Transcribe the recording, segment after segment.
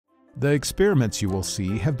The experiments you will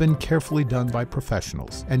see have been carefully done by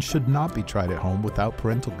professionals and should not be tried at home without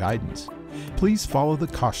parental guidance. Please follow the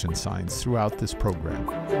caution signs throughout this program.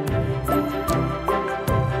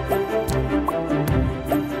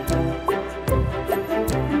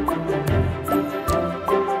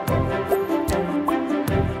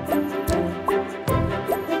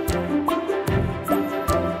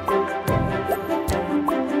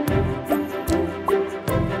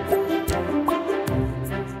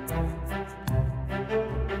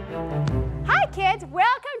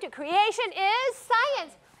 Creation is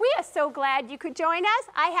Science. We are so glad you could join us.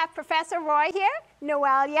 I have Professor Roy here,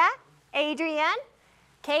 Noelia, Adrienne,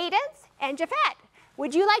 Cadence, and Japhet.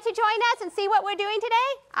 Would you like to join us and see what we're doing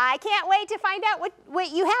today? I can't wait to find out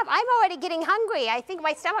what you have. I'm already getting hungry. I think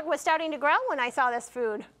my stomach was starting to grow when I saw this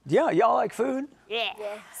food. Yeah, y'all like food? Yeah.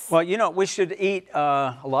 Yes. Well, you know, we should eat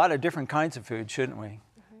a lot of different kinds of food, shouldn't we?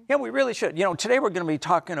 Yeah, we really should. You know, today we're going to be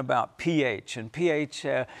talking about pH, and pH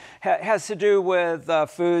has to do with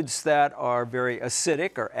foods that are very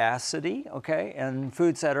acidic or acidy, okay, and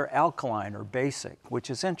foods that are alkaline or basic, which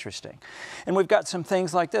is interesting. And we've got some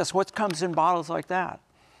things like this. What comes in bottles like that?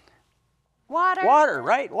 Water. Water,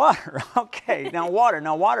 right? Water. Okay. Now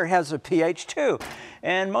water has a pH too.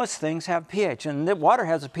 And most things have pH. And the water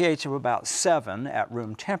has a pH of about 7 at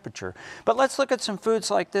room temperature. But let's look at some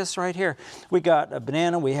foods like this right here. We got a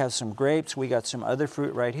banana, we have some grapes, we got some other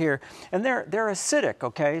fruit right here. And they're acidic,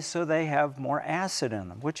 okay? So they have more acid in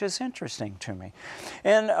them, which is interesting to me.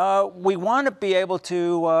 And we want to be able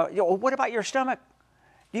to, you know, what about your stomach?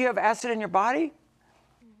 Do you have acid in your body?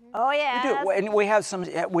 Oh, yeah. We do. And we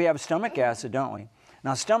have stomach acid, don't we?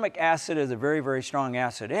 Now, stomach acid is a very, very strong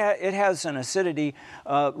acid. It has an acidity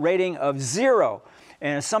rating of 0.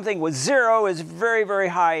 And something with 0 is very, very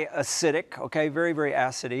high acidic, okay, very, very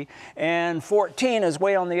acidy. And 14 is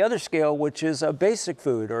way on the other scale, which is a basic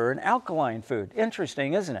food or an alkaline food.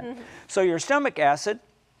 Interesting, isn't it? Mm-hmm. So your stomach acid,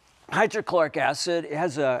 hydrochloric acid,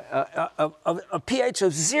 has a pH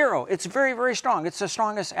of 0. It's very, very strong. It's the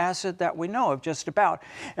strongest acid that we know of just about.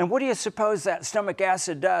 And what do you suppose that stomach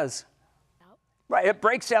acid does? Right, it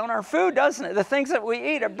breaks down our food, doesn't it? The things that we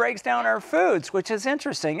eat, it breaks down our foods, which is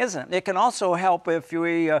interesting, isn't it? It can also help if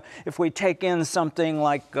we take in something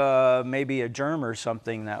like maybe a germ or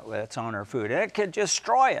something that's on our food. It can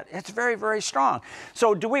destroy it. It's very, very strong.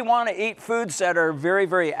 So do we want to eat foods that are very,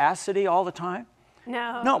 very acidy all the time?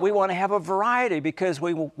 No. No, we want to have a variety because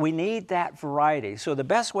we need that variety. So the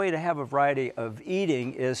best way to have a variety of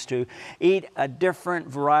eating is to eat a different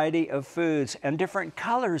variety of foods and different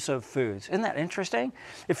colors of foods. Isn't that interesting?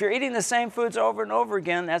 If you're eating the same foods over and over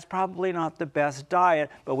again, that's probably not the best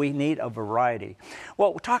diet, but we need a variety.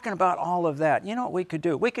 Well, we're talking about all of that. You know what we could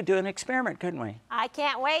do? We could do an experiment, couldn't we? I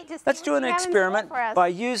can't wait to see. Let's do an experiment by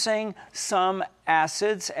using some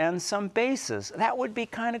acids and some bases. That would be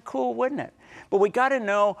kind of cool, wouldn't it? But we got to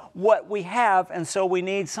know what we have, and so we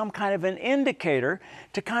need some kind of an indicator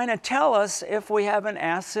to kind of tell us if we have an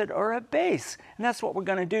acid or a base. And that's what we're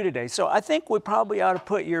going to do today. So I think we probably ought to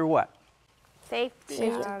put your what? Safety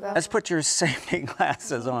glasses. Let's put your safety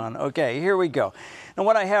glasses on. Okay, here we go. And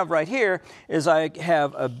what I have right here is I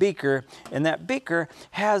have a beaker, and that beaker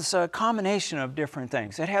has a combination of different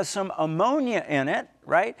things. It has some ammonia in it,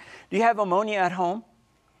 right? Do you have ammonia at home?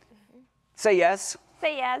 Say yes.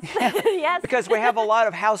 Say yes. Yes. Because we have a lot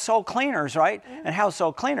of household cleaners, right? Mm-hmm. And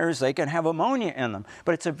household cleaners, they can have ammonia in them.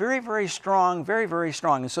 But it's a very, very strong, very, very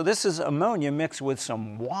strong. And so this is ammonia mixed with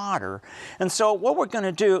some water. And so what we're going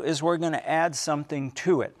to do is we're going to add something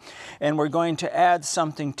to it. And we're going to add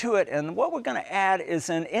something to it. And what we're going to add is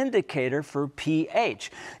an indicator for pH.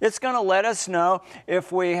 It's going to let us know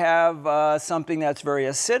if we have something that's very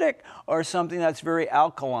acidic or something that's very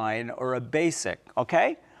alkaline or a basic,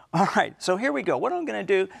 okay? All right, so here we go. What I'm going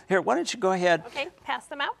to do, here, why don't you go ahead. Okay, pass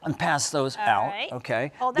them out. And pass those out, right.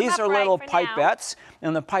 okay? Hold them These are upright little for pipettes,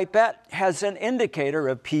 and the pipette has an indicator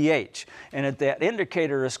of pH. And that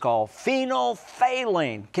indicator is called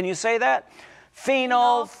phenolphthalein. Can you say that?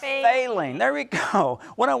 Phenolphthalein. There we go.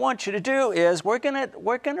 What I want you to do is we're gonna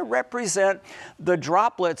represent the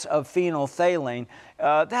droplets of phenolphthalein.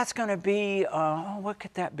 That's going to be, what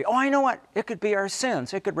could that be? Oh, I know what. It could be our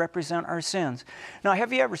sins. It could represent our sins. Now,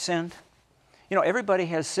 have you ever sinned? You know, everybody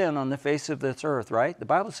has sin on the face of this earth, right? The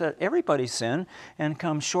Bible said everybody sinned and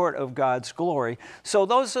come short of God's glory. So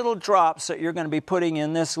those little drops that you're going to be putting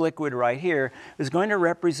in this liquid right here is going to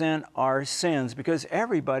represent our sins because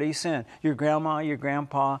everybody sinned. Your grandma, your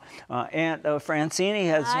grandpa, Aunt Francine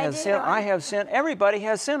has sinned. I have sinned. Everybody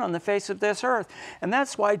has sin on the face of this earth. And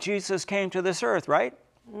that's why Jesus came to this earth, right?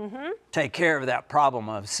 Take care of that problem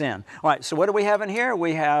of sin. All right, so what do we have in here?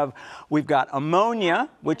 We've got ammonia,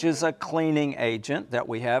 which is a cleaning agent that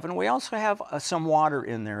we have, and we also have some water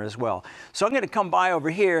in there as well. So I'm going to come by over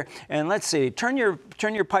here, and let's see, turn your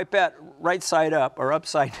pipette right side up or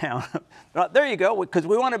upside down. There you go, because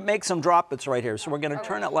we want to make some droplets right here. So we're going to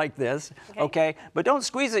turn it like this, okay? But don't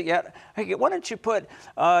squeeze it yet. Okay, why don't you put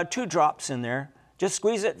 2 drops in there? Just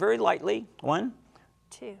squeeze it very lightly. 1,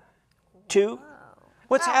 2.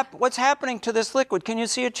 What's happening to this liquid? Can you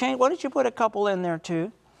see a change? Why don't you put a couple in there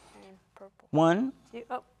too? 1,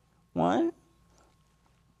 1,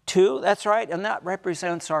 2. That's right, and that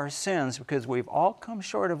represents our sins because we've all come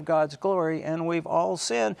short of God's glory and we've all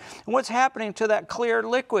sinned. And what's happening to that clear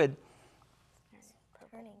liquid?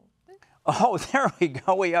 Oh, there we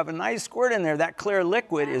go. We have a nice squirt in there. That clear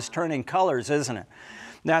liquid is turning colors, isn't it?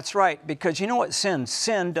 That's right, because you know what sin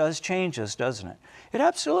does change us, doesn't it? It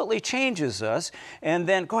absolutely changes us. And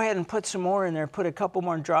then go ahead and put some more in there. Put a couple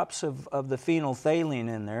more drops of the phenolphthalein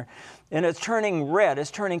in there. And it's turning red.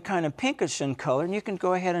 It's turning kind of pinkish in color. And you can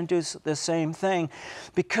go ahead and do the same thing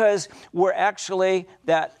because we're actually,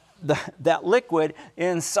 that liquid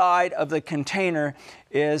inside of the container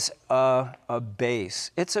is a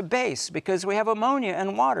base. It's a base because we have ammonia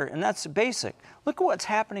and water, and that's basic. Look at what's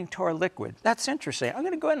happening to our liquid. That's interesting. I'm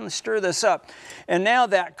going to go ahead and stir this up. And now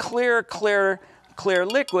that clear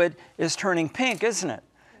liquid is turning pink, isn't it?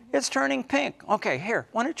 It's turning pink. Okay, here,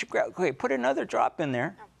 why don't you put another drop in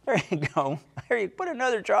there. There you go. There you put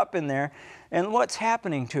another drop in there. And what's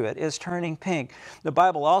happening to it is turning pink. The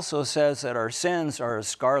Bible also says that our sins are as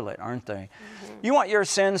scarlet, aren't they? You want your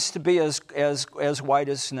sins to be as white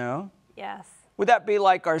as snow? Yes. Would that be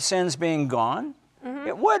like our sins being gone?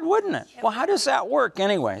 It would, wouldn't it? Well, how does that work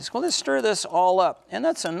anyways? Well, let's stir this all up. And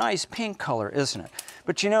that's a nice pink color, isn't it?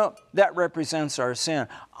 But you know, that represents our sin.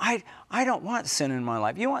 I don't want sin in my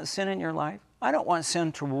life. You want sin in your life? I don't want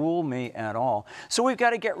sin to rule me at all. So we've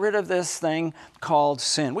got to get rid of this thing called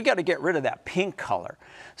sin. We've got to get rid of that pink color.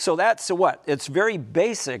 So that's what? It's very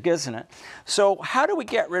basic, isn't it? So how do we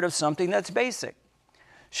get rid of something that's basic?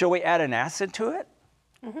 Shall we add an acid to it?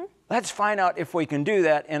 Let's find out if we can do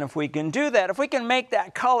that. And if we can do that, if we can make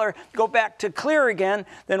that color go back to clear again,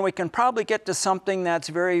 then we can probably get to something that's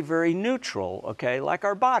very, very neutral, okay? Like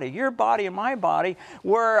our body. Your body and my body,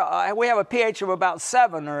 we have a pH of about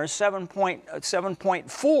 7 or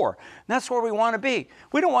 7.4. That's where we want to be.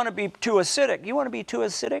 We don't want to be too acidic. You want to be too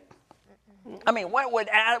acidic? I mean, what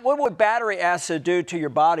would battery acid do to your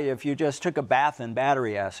body if you just took a bath in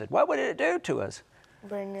battery acid? What would it do to us?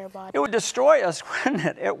 Burn your body. It would destroy us, wouldn't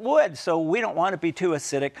it? It would. So we don't want to be too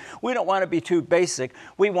acidic. We don't want to be too basic.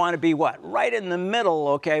 We want to be what? Right in the middle,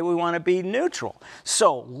 okay? We want to be neutral.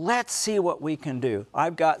 So let's see what we can do.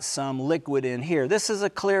 I've got some liquid in here. This is a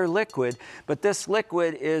clear liquid, but this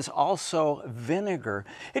liquid is also vinegar.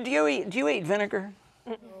 Do you eat vinegar?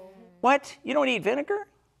 What? You don't eat vinegar?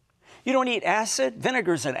 You don't eat acid?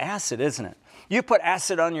 Vinegar's an acid, isn't it? You put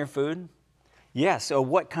acid on your food? Yes. So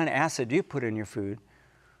what kind of acid do you put in your food?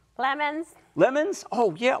 Lemons. Lemons?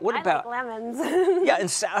 Oh, yeah. What about? I like lemons. Yeah,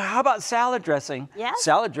 and how about salad dressing? Yes.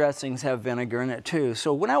 Salad dressings have vinegar in it too.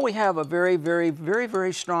 So now we have a very, very, very,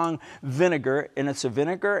 very strong vinegar, and it's a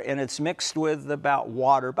vinegar, and it's mixed with about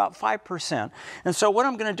water, about 5%. And so what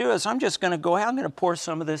I'm going to do is I'm just going to go ahead, I'm going to pour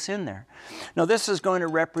some of this in there. Now this is going to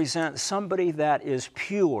represent somebody that is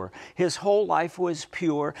pure. His whole life was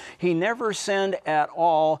pure. He never sinned at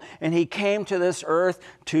all, and he came to this earth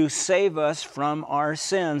to save us from our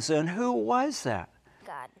sins. And who was that?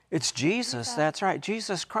 God. It's Jesus, that's right,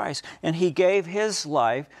 Jesus Christ. And he gave his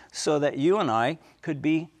life so that you and I could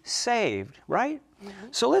be saved, right?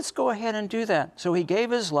 So let's go ahead and do that. So he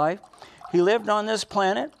gave his life. He lived on this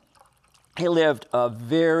planet. He lived a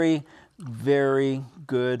very, very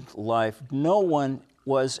good life. No one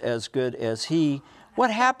was as good as he.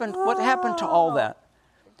 What happened to all that?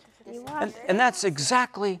 And that's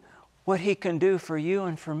exactly what he can do for you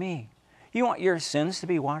and for me. You want your sins to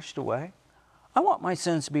be washed away? I want my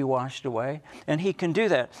sins to be washed away, and he can do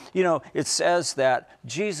that. You know, it says that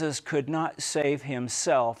Jesus could not save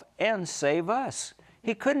himself and save us.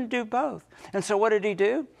 He couldn't do both. And so what did he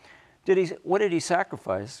do? What did he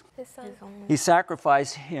sacrifice? His son. He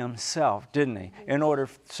sacrificed himself, didn't he? In order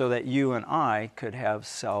so that you and I could have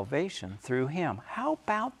salvation through him. How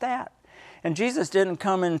about that? And Jesus didn't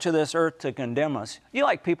come into this earth to condemn us. You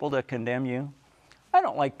like people to condemn you? I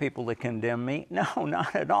don't like people to condemn me. No,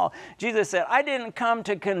 not at all. Jesus said, I didn't come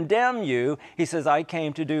to condemn you. He says, I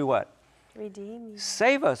came to do what? Redeem you.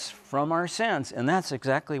 Save us from our sins. And that's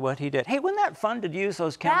exactly what he did. Hey, wasn't that fun to use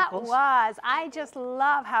those chemicals? That was. I just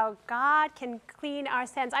love how God can clean our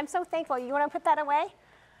sins. I'm so thankful. You want to put that away?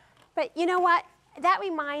 But you know what? That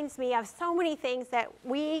reminds me of so many things that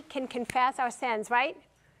we can confess our sins, right?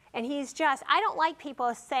 And I don't like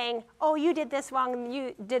people saying, oh, you did this wrong and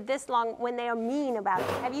you did this wrong when they are mean about it.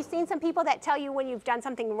 Have you seen some people that tell you when you've done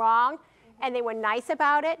something wrong and they were nice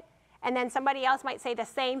about it? And then somebody else might say the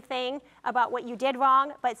same thing about what you did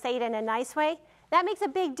wrong, but say it in a nice way? That makes a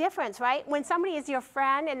big difference, right? When somebody is your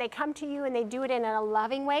friend and they come to you and they do it in a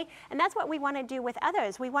loving way, and that's what we want to do with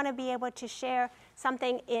others. We want to be able to share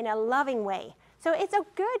something in a loving way. So it's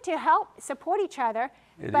good to help support each other,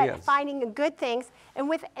 but finding good things. And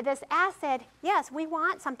with this acid, yes, we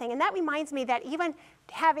want something. And that reminds me that even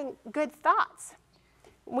having good thoughts.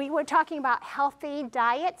 We were talking about healthy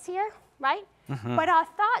diets here, right? Mm-hmm. But our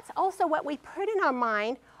thoughts, also what we put in our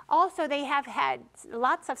mind, also they have had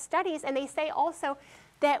lots of studies, and they say also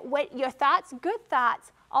that what your thoughts, good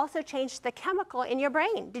thoughts, also change the chemical in your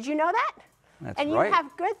brain. Did you know that? That's and right. You have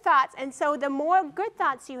good thoughts, and so the more good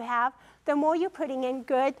thoughts you have, the more you're putting in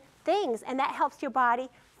good things, and that helps your body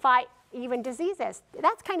fight even diseases.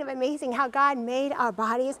 That's kind of amazing how God made our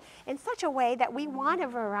bodies in such a way that we want a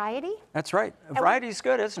variety. That's right. Variety is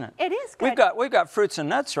good, isn't it? It is good. We've got fruits and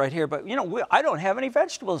nuts right here, but you know, I don't have any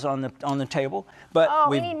vegetables on the table. But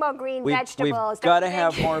we need more green vegetables. We've got to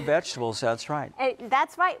have more vegetables. That's right.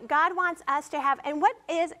 That's right. God wants us to have. And what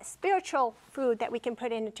is spiritual food that we can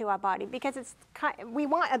put into our body? Because we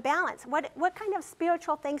want a balance. What kind of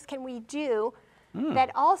spiritual things can we do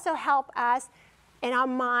that also help us in our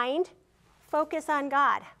mind focus on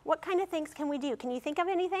God? What kind of things can we do? Can you think of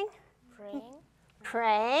anything?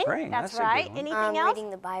 Praying. That's right. Anything else? Reading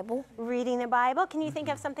the Bible. Reading the Bible. Can you think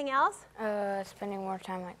of something else? Spending more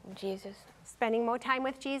time with Jesus. Spending more time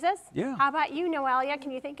with Jesus? Yeah. How about you, Noelia?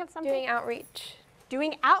 Can you think of something? Doing outreach.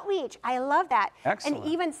 Doing outreach. I love that. Excellent.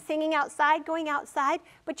 And even singing outside, going outside.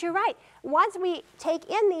 But you're right. Once we take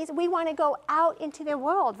in these, we want to go out into the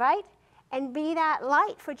world, right? And be that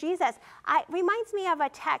light for Jesus. It reminds me of a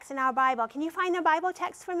text in our Bible. Can you find the Bible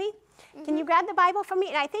text for me? Mm-hmm. Can you grab the Bible for me?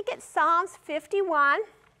 And I think it's Psalms 51,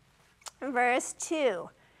 verse 2.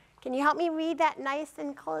 Can you help me read that nice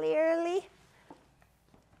and clearly?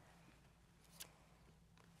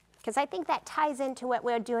 Because I think that ties into what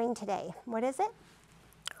we're doing today. What is it?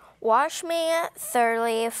 Wash me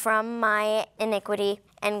thoroughly from my iniquity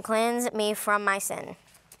and cleanse me from my sin.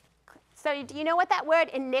 So do you know what that word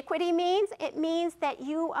iniquity means? It means that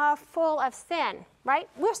you are full of sin, right?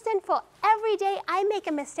 We're sinful. Every day I make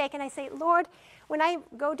a mistake and I say, Lord, when I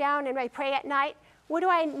go down and I pray at night, what do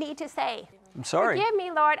I need to say? I'm sorry. Forgive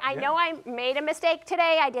me, Lord. I know I made a mistake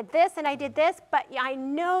today. I did this and I did this, but I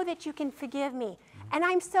know that you can forgive me. And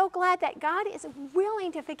I'm so glad that God is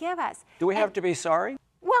willing to forgive us. Do we have to be sorry?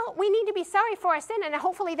 Well, we need to be sorry for our sin, and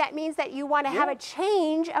hopefully that means that you want to have a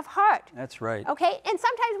change of heart. That's right. Okay? And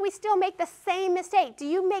sometimes we still make the same mistake. Do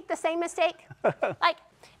you make the same mistake?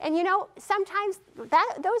 And you know, sometimes those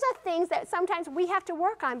are things that sometimes we have to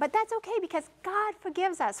work on, but that's okay because God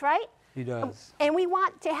forgives us, right? He does. And we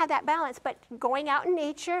want to have that balance, but going out in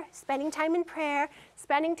nature, spending time in prayer,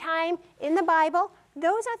 spending time in the Bible,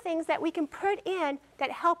 those are things that we can put in that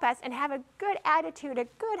help us and have a good attitude, a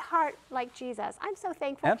good heart like Jesus. I'm so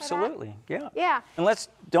thankful Absolutely, for that. yeah. And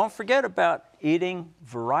don't forget about eating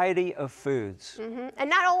variety of foods. Mm-hmm. And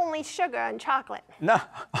not only sugar and chocolate. No,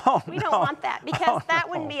 we don't want that because that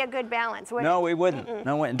wouldn't be a good balance, would it? No, we wouldn't. Mm-mm.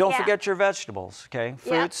 No, and don't forget your vegetables, okay?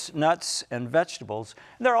 Fruits, nuts, and vegetables.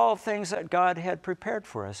 They're all things that God had prepared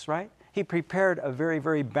for us, right? He prepared a very,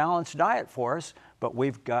 very balanced diet for us, but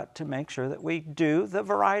we've got to make sure that we do the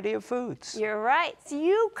variety of foods. You're right. So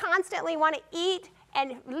you constantly want to eat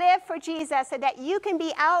and live for Jesus so that you can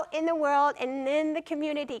be out in the world and in the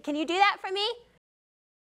community. Can you do that for me?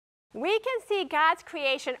 We can see God's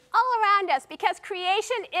creation all around us because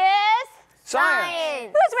creation is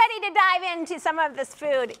Science. Who's ready to dive into some of this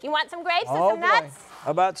food? You want some grapes and some nuts?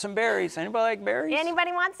 How about some berries? Anybody like berries?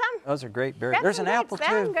 Anybody want some? Those are great berries. Grab There's some an grapes. apple Then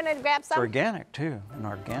too. I'm going to grab some. It's organic too. An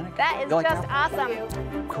organic. That is You like just apple?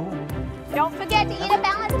 awesome. Cool. Don't forget to eat a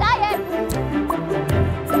balanced diet.